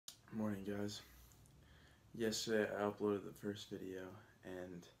Morning, guys. Yesterday I uploaded the first video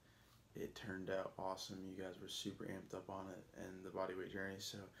and it turned out awesome. You guys were super amped up on it and the bodyweight journey.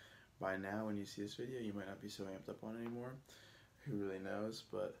 So by now when you see this video you might not be so amped up on it anymore. Who really knows?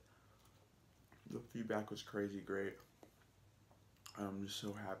 But the feedback was crazy great. I'm just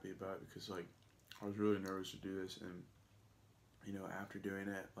so happy about it because I was really nervous to do this, and after doing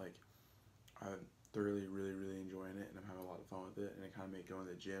it, I'm thoroughly really enjoying it and I'm having a lot of fun with it, and it kind of made going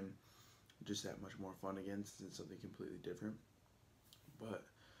to the gym just that much more fun again since it's something completely different. But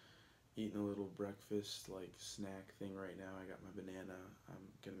eating a little breakfast snack thing right now. I got my banana. I'm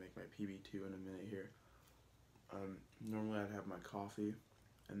gonna make my PB2 in a minute here. Normally I'd have my coffee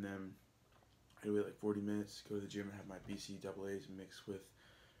and then I'd wait 40 minutes, go to the gym and have my BCAAs mixed with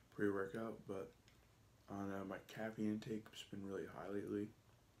pre-workout, but on my caffeine intake has been really high lately,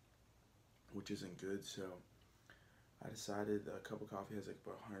 which isn't good. So I decided a cup of coffee has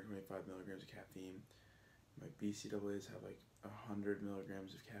about 125 milligrams of caffeine. My BCAAs have 100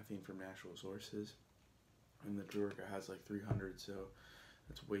 milligrams of caffeine from natural sources, and the pre-workout has 300, so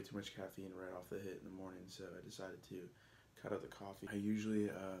that's way too much caffeine right off the hit in the morning. So I decided to cut out the coffee. I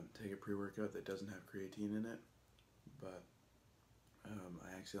usually take a pre-workout that doesn't have creatine in it, but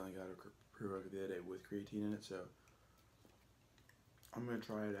I accidentally got a pre-workout the other day with creatine in it, so I'm gonna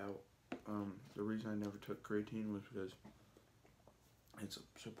try it out. The reason I never took creatine was because it's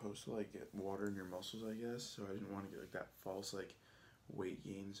supposed to get water in your muscles, I guess, so I didn't want to get that false weight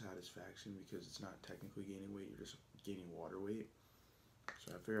gain satisfaction, because it's not technically gaining weight, you're just gaining water weight.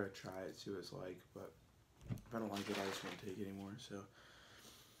 So I figured I'd try it, see what it's like, but if I don't like it, I just won't take it anymore. So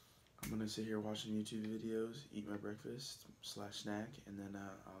I'm gonna sit here watching YouTube videos, eat my breakfast / snack, and then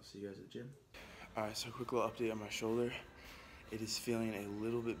I'll see you guys at the gym. Alright, so a quick little update on my shoulder. It is feeling a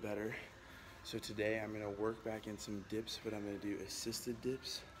little bit better. So today I'm going to work back in some dips, but I'm going to do assisted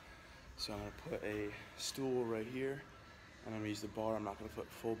dips. So I'm going to put a stool right here, and I'm going to use the bar. I'm not going to put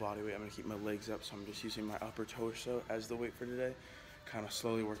full body weight. I'm going to keep my legs up, so I'm just using my upper torso as the weight for today. Kind of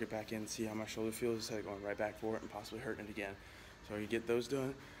slowly work it back in, see how my shoulder feels instead of going right back for it and possibly hurting it again. So you get those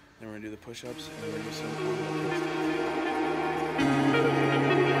done, then we're going to do the push-ups, and then we're going to do some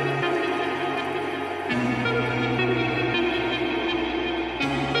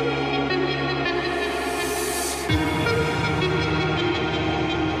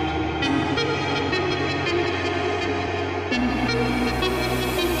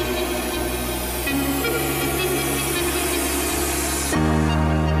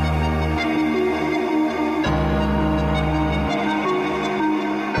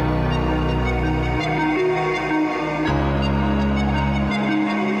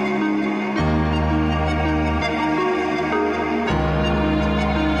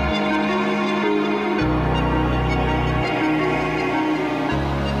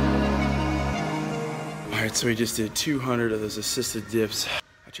So we just did 200 of those assisted dips.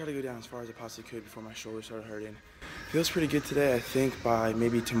 I tried to go down as far as I possibly could before my shoulder started hurting. Feels pretty good today. I think by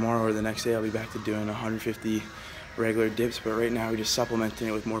maybe tomorrow or the next day I'll be back to doing 150 regular dips, but right now we're just supplementing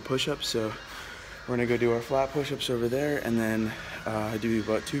it with more push-ups. So we're gonna go do our flat push-ups over there, and then I do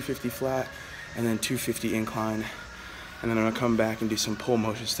about 250 flat and then 250 incline. And then I'm gonna come back and do some pull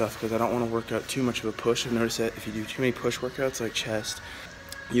motion stuff because I don't wanna work out too much of a push. I've noticed that if you do too many push workouts like chest,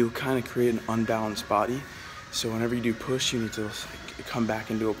 you kind of create an unbalanced body. So whenever you do push, you need to come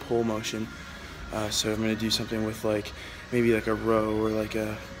back into a pull motion. So I'm gonna do something with maybe a row or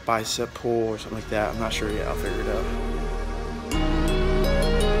a bicep pull or something like that. I'm not sure yet, I'll figure it out.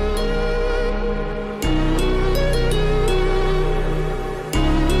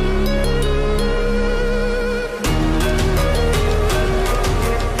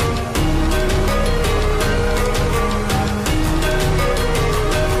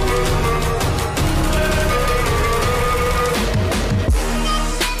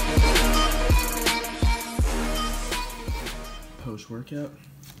 Post-workout,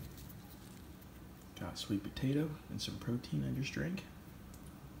 got sweet potato and some protein I just drank.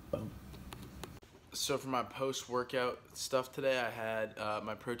 Boom. So for my post-workout stuff today, I had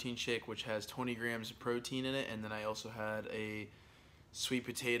my protein shake, which has 20 grams of protein in it, and then I also had a sweet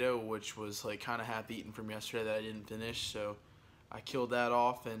potato, which was kind of half-eaten from yesterday that I didn't finish. So I killed that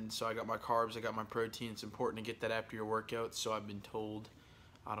off, and so I got my carbs, I got my protein. It's important to get that after your workout, so I've been told.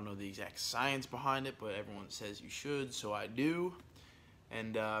 I don't know the exact science behind it, but everyone says you should, so I do.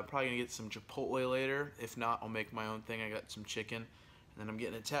 And probably gonna get some Chipotle later. If not, I'll make my own thing. I got some chicken. And then I'm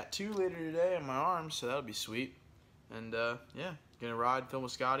getting a tattoo later today on my arm, so that'll be sweet. And yeah, gonna ride, film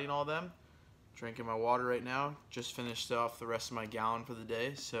with Scotty and all them. Drinking my water right now. Just finished off the rest of my gallon for the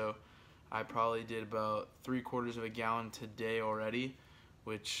day, so I probably did about 3/4 of a gallon today already,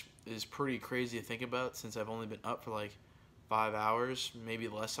 which is pretty crazy to think about since I've only been up for like 5 hours, maybe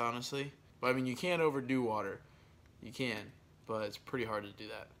less honestly. But I mean, you can't overdo water. You can, but it's pretty hard to do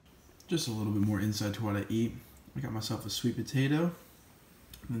that. Just a little bit more insight to what I eat. I got myself a sweet potato,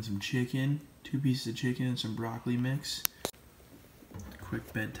 and then some chicken, 2 pieces of chicken and some broccoli mix.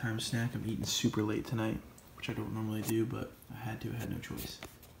 Quick bedtime snack. I'm eating super late tonight, which I don't normally do, but I had no choice.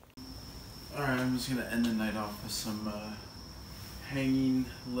 Alright, I'm just gonna end the night off with some hanging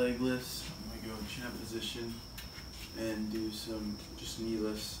leg lifts. I'm gonna go in chin-up position and do some just knee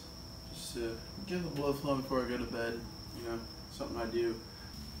lifts, just to get the blood flowing before I go to bed. You know, something I do.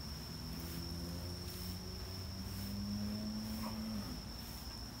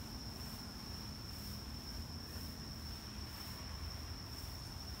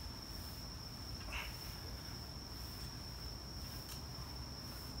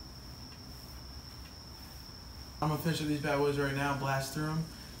 I'm gonna finish with these bad boys right now, blast through them,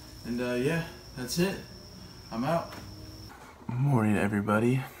 and yeah, that's it. I'm out. Morning,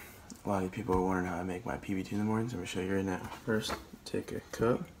 everybody. A lot of people are wondering how I make my PB2 in the mornings. I'm gonna show you right now. First, take a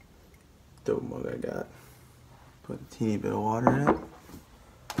cup, dope mug I got, put a teeny bit of water in it,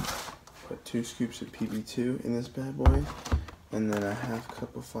 put 2 scoops of PB2 in this bad boy, and then a half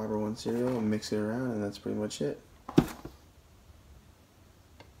cup of Fiber One cereal, and mix it around, and that's pretty much it.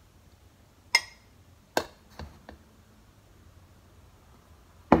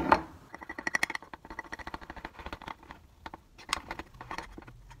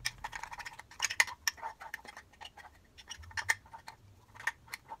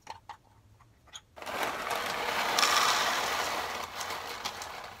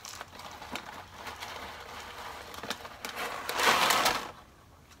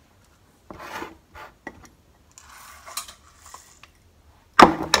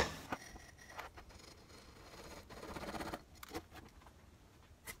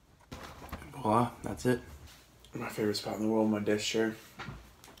 Voila, that's it. My favorite spot in the world, my desk chair.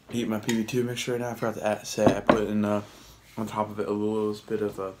 Eat my PB2 mixture right now. I forgot to say I put in on top of it a little bit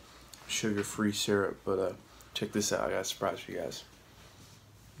of sugar-free syrup, but check this out. I got a surprise for you guys.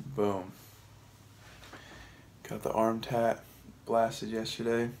 Boom. Got the arm tat blasted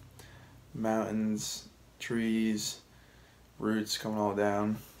yesterday. Mountains, trees, roots coming all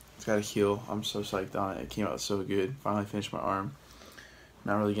down. It's got a heal. I'm so psyched on it. It came out so good. Finally finished my arm.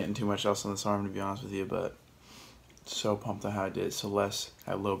 Not really getting too much else on this arm, to be honest with you, but so pumped on how I did it. Celeste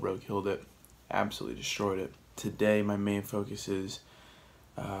at low bro killed it. Absolutely destroyed it. Today, my main focus is,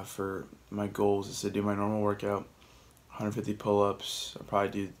 for my goals, is to do my normal workout. 150 pull-ups. I'll probably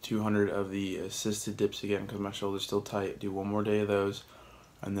do 200 of the assisted dips again because my shoulder's still tight. Do 1 more day of those.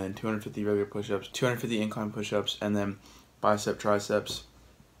 And then 250 regular push-ups, 250 incline push-ups, and then bicep, triceps.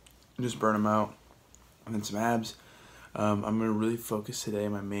 Just burn them out. And then some abs. I'm going to really focus today.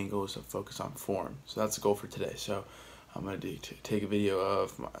 My main goal is to focus on form. So that's the goal for today. So I'm going to take a video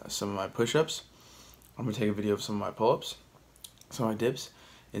of some of my push-ups. I'm going to take a video of some of my pull-ups, some of my dips,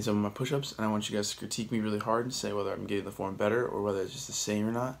 and some of my push-ups. And I want you guys to critique me really hard and say whether I'm getting the form better or whether it's just the same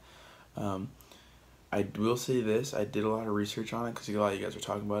or not. I will say this. I did a lot of research on it because a lot of you guys are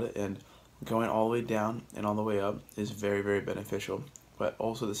talking about it. And going all the way down and all the way up is very, very beneficial. But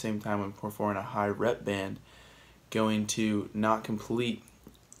also at the same time, when performing a high rep band, going to not complete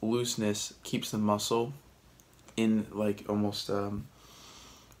looseness keeps the muscle in like almost what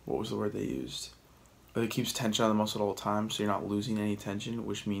was the word they used? But it keeps tension on the muscle all the time, so you're not losing any tension,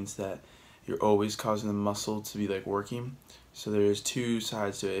 which means that you're always causing the muscle to be like working. So there's 2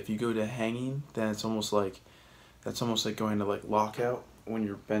 sides to it. If you go to hanging, then it's almost like going to like lockout when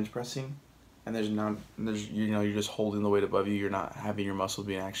you're bench pressing, and you're just holding the weight above you. You're not having your muscle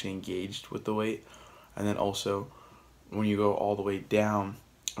being actually engaged with the weight. And then also when you go all the way down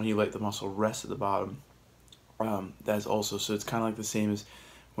and you let the muscle rest at the bottom, that's also, so it's kind of like the same as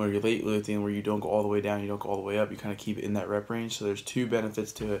when you're weightlifting, where you don't go all the way down, you don't go all the way up, you kind of keep it in that rep range. So there's 2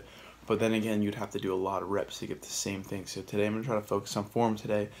 benefits to it, but then again, you'd have to do a lot of reps to get the same thing. So today I'm going to try to focus on form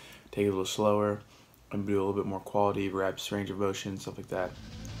today, take it a little slower, and do a little bit more quality reps, range of motion, stuff like that.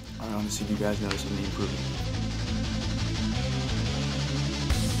 I want to see if you guys notice any improvement.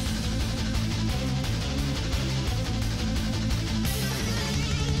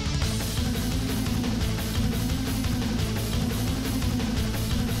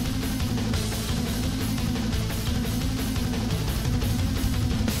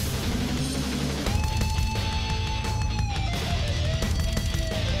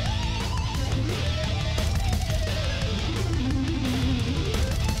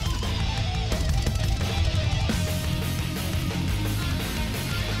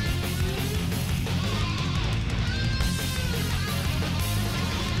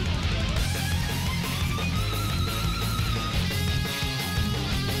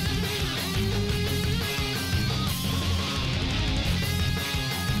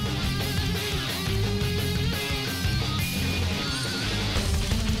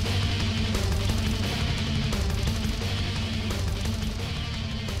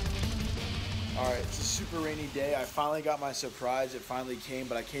 super rainy day. I finally got my surprise. It finally came,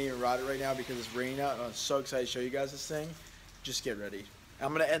 but I can't even ride it right now because it's raining out, and I'm so excited to show you guys this thing. Just get ready.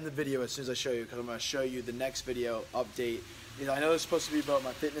 I'm going to end the video as soon as I show you, because I'm going to show you the next video update. You know, I know it's supposed to be about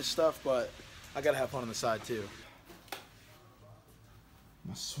my fitness stuff, but I got to have fun on the side too.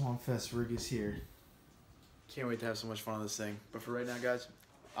 My Swamp Fest rig is here. Can't wait to have so much fun on this thing. But for right now, guys,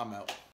 I'm out.